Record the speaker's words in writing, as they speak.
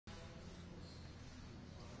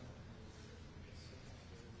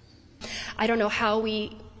I don't know how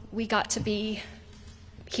we got to be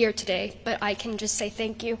here today, but I can just say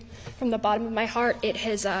thank you from the bottom of my heart. It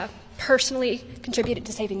has personally contributed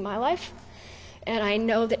to saving my life, and I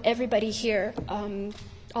know that everybody here,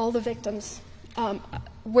 all the victims,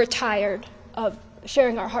 we're tired of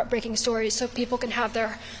sharing our heartbreaking stories so people can have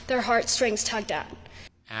their heartstrings tugged at.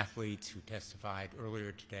 Athletes who testified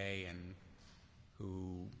earlier today and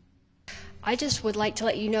who... I just would like to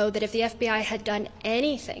let you know that if the FBI had done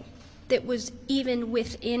anything that was even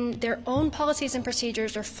within their own policies and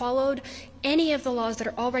procedures or followed any of the laws that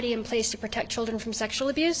are already in place to protect children from sexual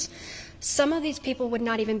abuse, some of these people would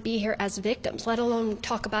not even be here as victims, let alone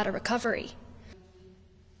talk about a recovery.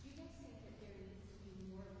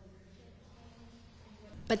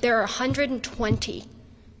 But there are 120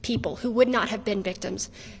 people who would not have been victims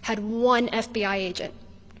had one FBI agent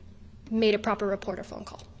made a proper report or phone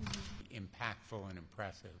call. Impactful and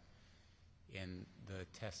impressive in the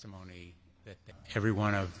testimony that every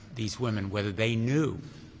one of these women, whether they knew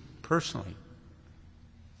personally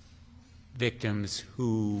victims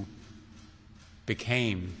who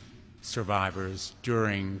became survivors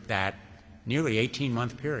during that nearly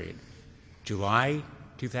 18-month period, July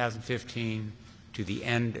 2015 to the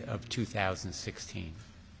end of 2016.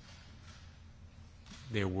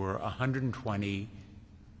 There were 120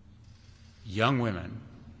 young women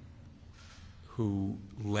who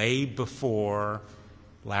lay before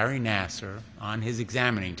Larry Nassar on his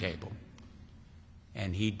examining table,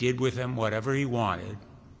 and he did with them whatever he wanted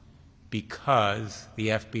because the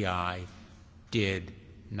FBI did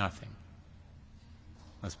nothing.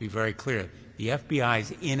 Let's be very clear. The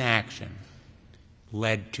FBI's inaction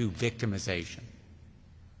led to victimization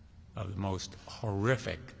of the most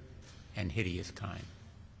horrific and hideous kind.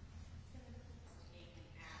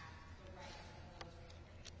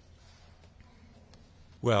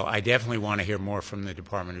 Well, I definitely want to hear more from the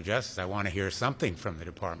Department of Justice. I want to hear something from the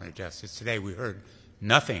Department of Justice. Today we heard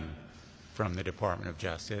nothing from the Department of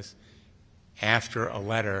Justice after a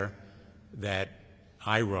letter that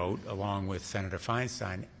I wrote along with Senator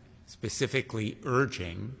Feinstein specifically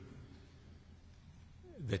urging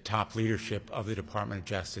the top leadership of the Department of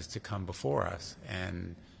Justice to come before us,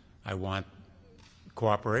 and I want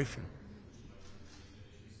cooperation.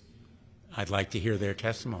 I'd like to hear their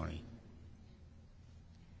testimony.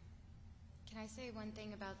 Can I say one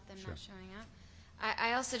thing about them not showing up?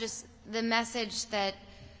 I also just, the message that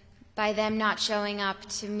by them not showing up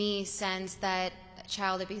to me sends that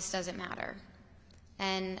child abuse doesn't matter.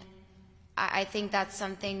 And I think that's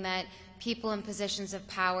something that people in positions of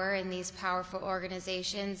power in these powerful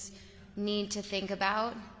organizations need to think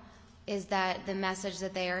about, is that the message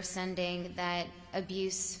that they are sending that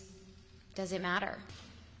abuse doesn't matter.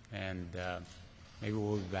 And maybe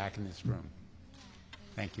we'll be back in this room.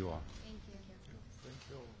 Thank you all.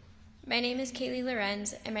 My name is Kaylee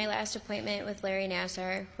Lorincz, and my last appointment with Larry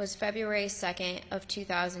Nassar was February 2nd of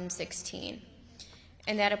 2016,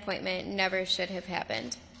 and that appointment never should have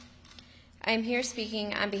happened. I am here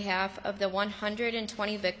speaking on behalf of the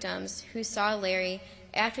 120 victims who saw Larry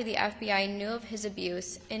after the FBI knew of his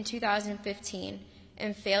abuse in 2015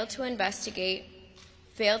 and failed to investigate,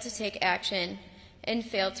 failed to take action, and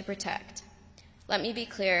failed to protect. Let me be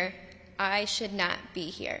clear, I should not be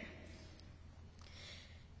here.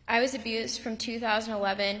 I was abused from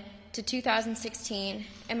 2011 to 2016,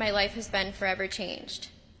 and my life has been forever changed.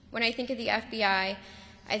 When I think of the FBI,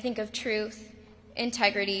 I think of truth,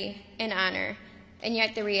 integrity, and honor, and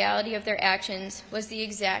yet the reality of their actions was the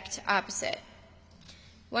exact opposite.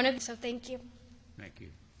 So thank you. Thank you.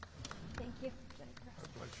 Thank you.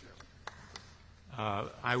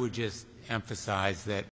 I would just emphasize that